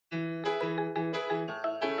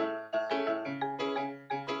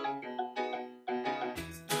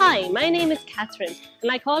Hi, my name is Catherine, and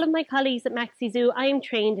like all of my colleagues at Maxi Zoo, I am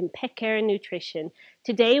trained in pet care and nutrition.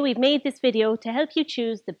 Today we've made this video to help you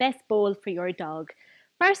choose the best bowl for your dog.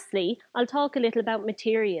 Firstly, I'll talk a little about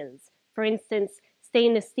materials. For instance,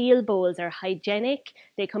 stainless steel bowls are hygienic,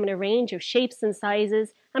 they come in a range of shapes and sizes,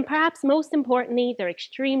 and perhaps most importantly, they're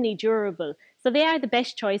extremely durable, so they are the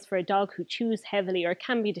best choice for a dog who chews heavily or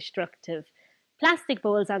can be destructive. Plastic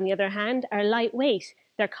bowls, on the other hand, are lightweight,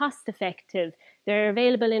 they're cost effective, they're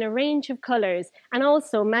available in a range of colours, and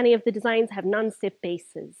also many of the designs have non-slip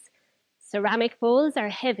bases. Ceramic bowls are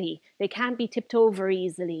heavy, they can't be tipped over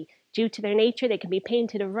easily. Due to their nature, they can be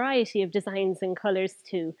painted a variety of designs and colours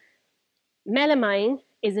too. Melamine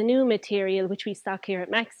is a new material which we stock here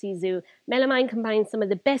at Maxi Zoo. Melamine combines some of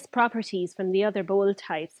the best properties from the other bowl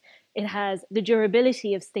types. It has the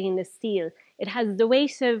durability of stainless steel, it has the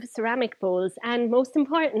weight of ceramic bowls, and most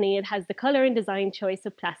importantly, it has the colour and design choice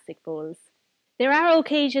of plastic bowls. There are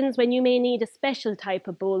occasions when you may need a special type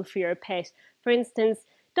of bowl for your pet. For instance,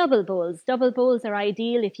 double bowls. Double bowls are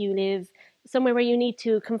ideal if you live somewhere where you need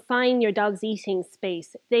to confine your dog's eating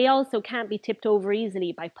space. They also can't be tipped over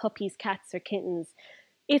easily by puppies, cats, or kittens.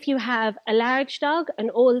 If you have a large dog, an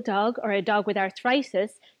old dog, or a dog with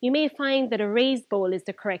arthritis, you may find that a raised bowl is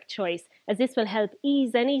the correct choice, as this will help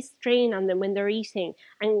ease any strain on them when they're eating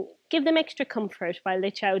and give them extra comfort while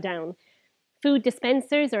they chow down. Food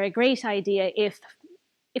dispensers are a great idea if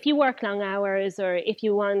you work long hours or if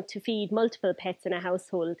you want to feed multiple pets in a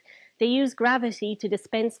household. They use gravity to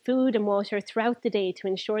dispense food and water throughout the day to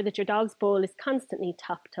ensure that your dog's bowl is constantly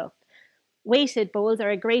topped up. Weighted bowls are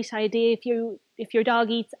a great idea if your dog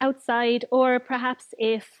eats outside, or perhaps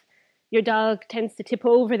if your dog tends to tip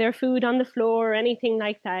over their food on the floor or anything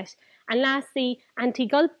like that. And lastly,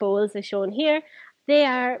 anti-gulp bowls, as shown here, they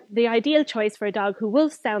are the ideal choice for a dog who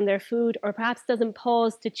wolfs down their food or perhaps doesn't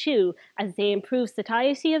pause to chew, as they improve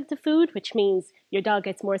satiety of the food, which means your dog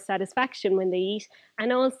gets more satisfaction when they eat,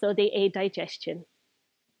 and also they aid digestion.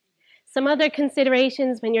 Some other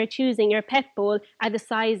considerations when you're choosing your pet bowl are the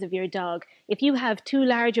size of your dog. If you have too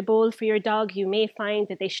large a bowl for your dog, you may find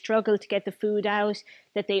that they struggle to get the food out,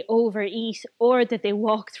 that they overeat, or that they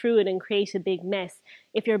walk through it and create a big mess.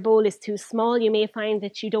 If your bowl is too small, you may find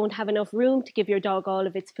that you don't have enough room to give your dog all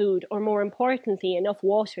of its food, or more importantly, enough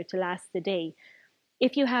water to last the day.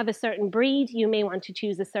 If you have a certain breed, you may want to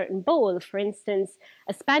choose a certain bowl. For instance,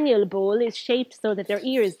 a spaniel bowl is shaped so that their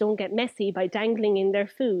ears don't get messy by dangling in their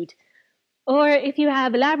food. Or if you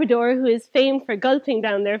have a Labrador who is famed for gulping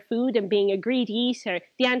down their food and being a greedy eater,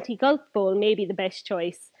 the anti-gulp bowl may be the best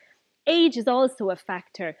choice. Age is also a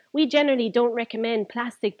factor. We generally don't recommend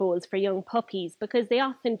plastic bowls for young puppies because they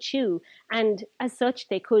often chew, and as such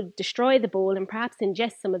they could destroy the bowl and perhaps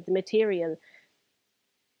ingest some of the material.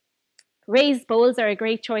 Raised bowls are a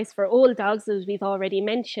great choice for old dogs, as we've already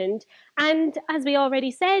mentioned, and as we already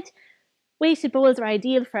said, weighted bowls are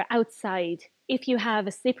ideal for outside. If you have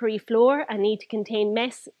a slippery floor and need to contain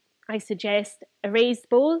mess, I suggest a raised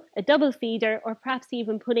bowl, a double feeder, or perhaps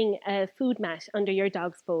even putting a food mat under your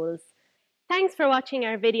dog's bowls. Thanks for watching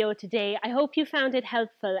our video today. I hope you found it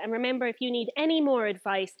helpful, and remember, if you need any more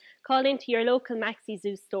advice, call into your local Maxi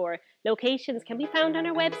Zoo store. Locations can be found on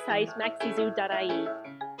our website,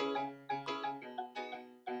 maxizoo.ie.